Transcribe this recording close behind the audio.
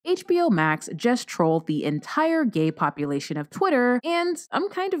HBO Max just trolled the entire gay population of Twitter, and I'm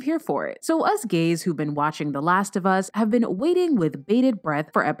kind of here for it. So us gays who've been watching The Last of Us have been waiting with bated breath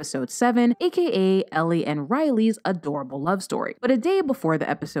for episode 7, aka Ellie and Riley's adorable love story. But a day before the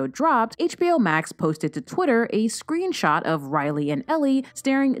episode dropped, HBO Max posted to Twitter a screenshot of Riley and Ellie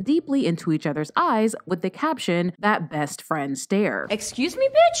staring deeply into each other's eyes with the caption, "That best friend stare." Excuse me,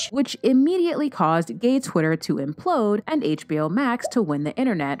 bitch? Which immediately caused gay Twitter to implode and HBO Max to win the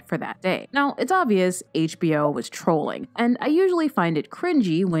internet for that day. Now, it's obvious HBO was trolling, and I usually find it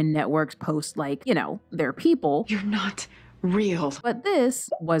cringy when networks post like, their people. You're not real. But this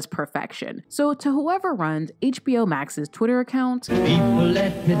was perfection. So to whoever runs HBO Max's Twitter account, people,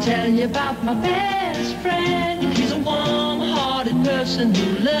 let me tell you about my best friend. He's a warm-hearted person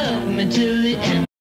who loved me till the end.